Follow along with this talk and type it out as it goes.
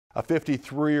A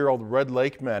 53-year-old Red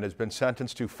Lake man has been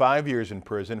sentenced to 5 years in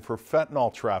prison for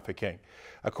fentanyl trafficking.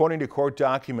 According to court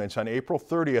documents, on April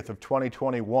 30th of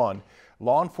 2021,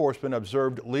 law enforcement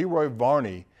observed Leroy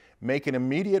Varney make an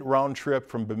immediate round trip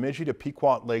from Bemidji to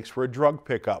Pequot Lakes for a drug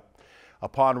pickup.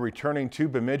 Upon returning to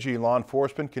Bemidji, law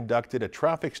enforcement conducted a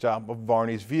traffic stop of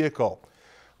Varney's vehicle.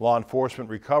 Law enforcement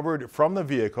recovered from the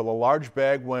vehicle a large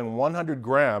bag weighing 100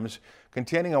 grams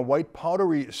containing a white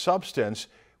powdery substance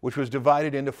which was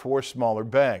divided into 4 smaller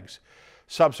bags.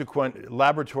 Subsequent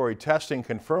laboratory testing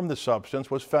confirmed the substance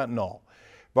was fentanyl.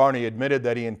 Varney admitted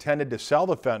that he intended to sell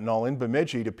the fentanyl in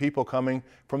Bemidji to people coming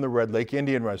from the Red Lake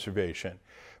Indian Reservation.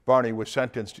 Varney was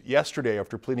sentenced yesterday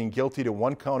after pleading guilty to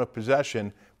 1 count of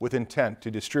possession with intent to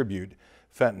distribute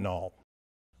fentanyl.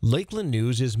 Lakeland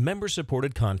News is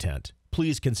member-supported content.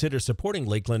 Please consider supporting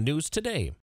Lakeland News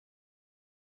today.